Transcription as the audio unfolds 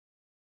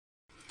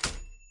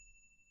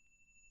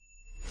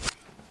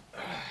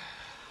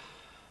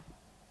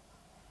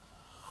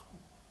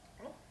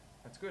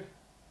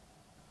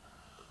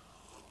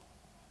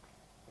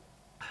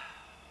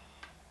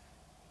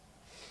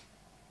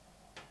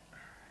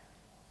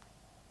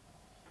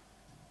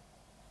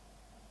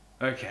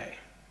Okay,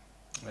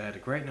 I had a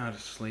great night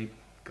of sleep,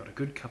 got a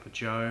good cup of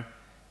joe,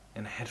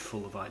 and a head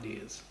full of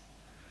ideas.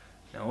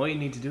 Now all you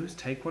need to do is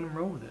take one and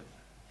roll with it.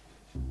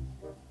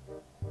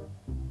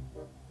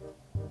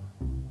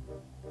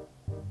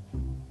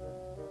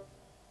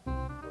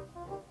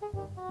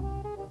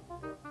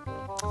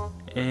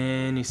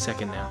 Any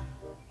second now.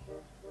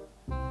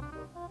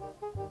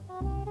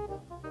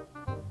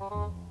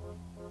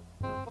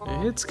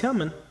 It's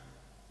coming.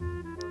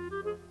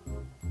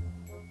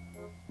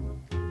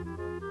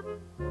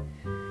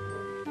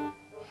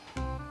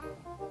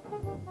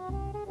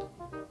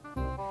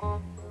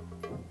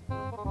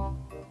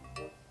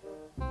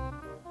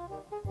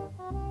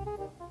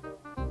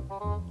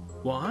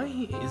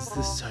 Why is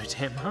this so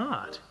damn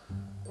hard?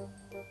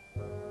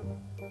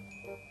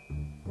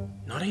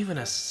 Not even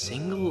a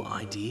single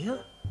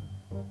idea?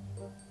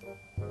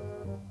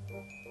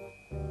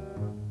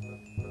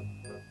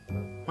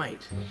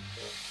 Wait,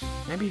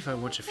 maybe if I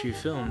watch a few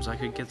films I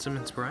could get some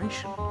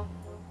inspiration.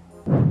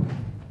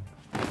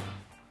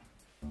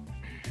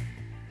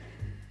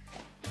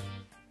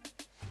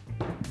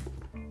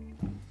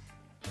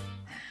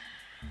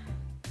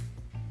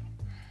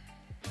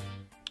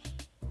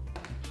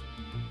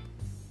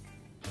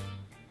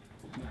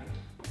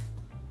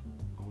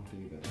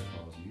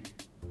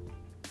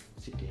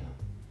 Sit down.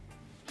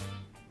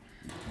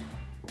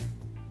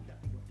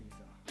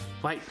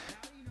 Wait,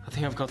 I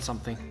think I've got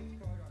something.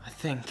 I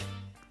think.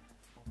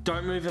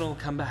 Don't move and I'll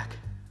come back.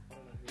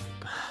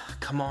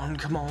 Come on,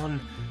 come on.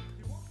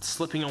 It's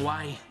slipping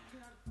away.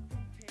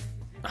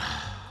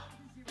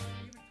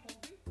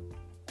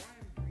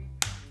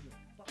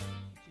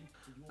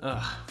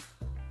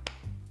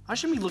 I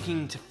shouldn't be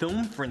looking to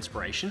film for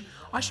inspiration.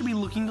 I should be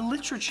looking to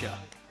literature.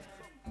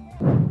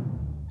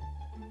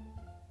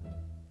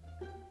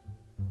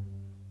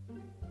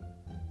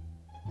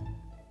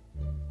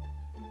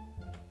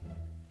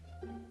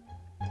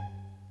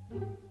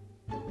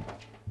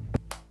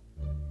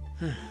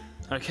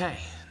 Okay,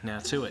 now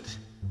to it.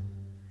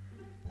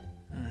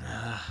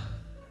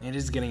 It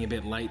is getting a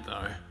bit late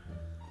though.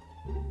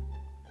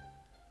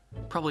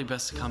 Probably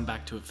best to come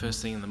back to it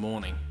first thing in the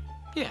morning.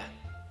 Yeah,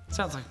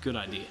 sounds like a good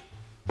idea.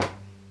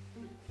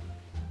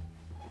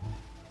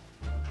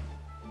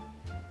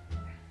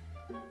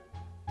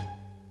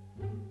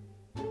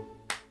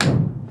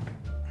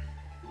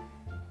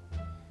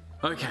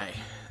 Okay,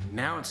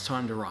 now it's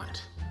time to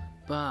write.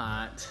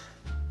 But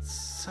it's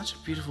such a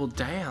beautiful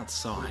day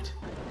outside.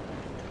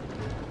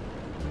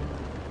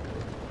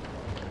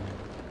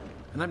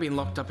 And I've been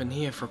locked up in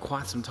here for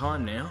quite some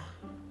time now.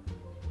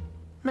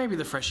 Maybe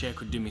the fresh air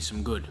could do me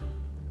some good.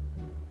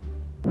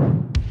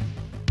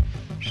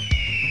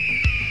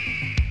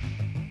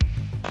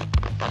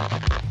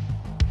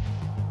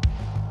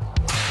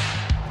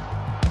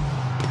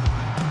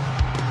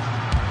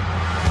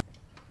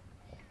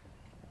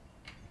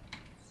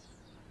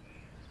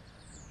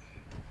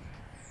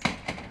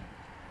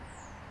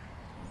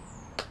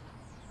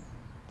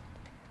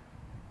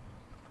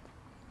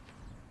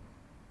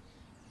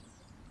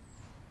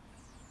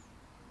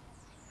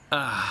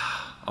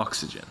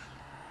 Oxygen.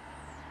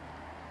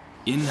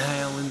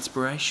 Inhale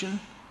inspiration,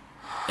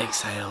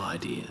 exhale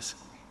ideas.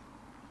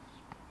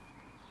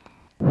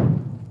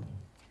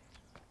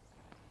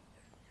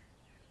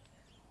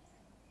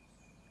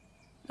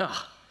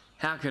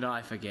 How could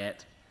I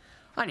forget?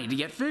 I need to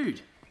get food.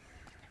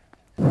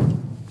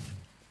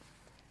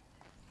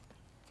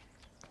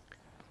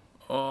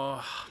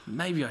 Or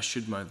maybe I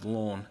should mow the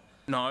lawn.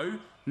 No,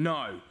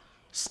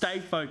 stay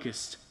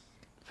focused.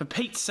 For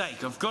Pete's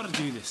sake, I've got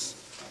to do this.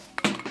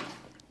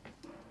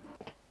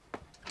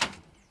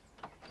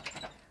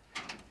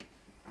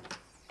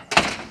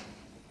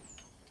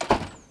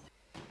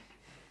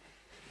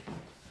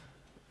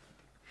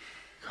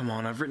 Come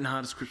on, I've written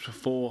harder scripts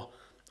before.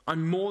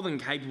 I'm more than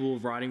capable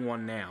of writing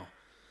one now.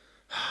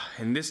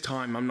 And this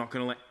time, I'm not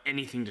going to let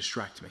anything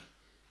distract me.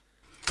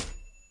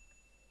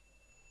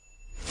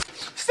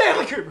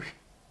 Stanley Kubrick!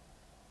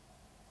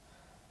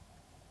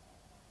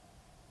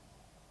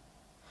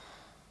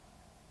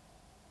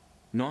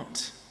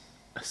 Not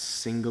a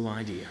single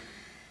idea.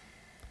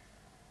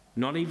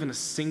 Not even a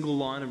single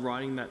line of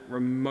writing that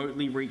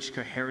remotely reached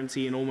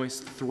coherency in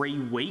almost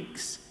 3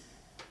 weeks.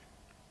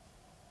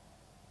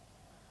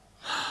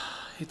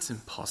 It's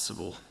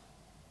impossible.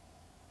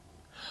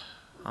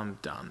 I'm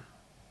done.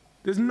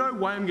 There's no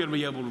way I'm going to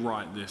be able to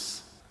write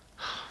this.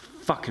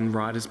 Fucking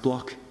writer's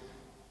block.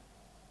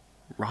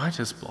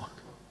 Writer's block?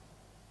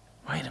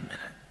 Wait a minute.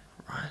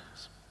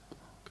 Writer's block.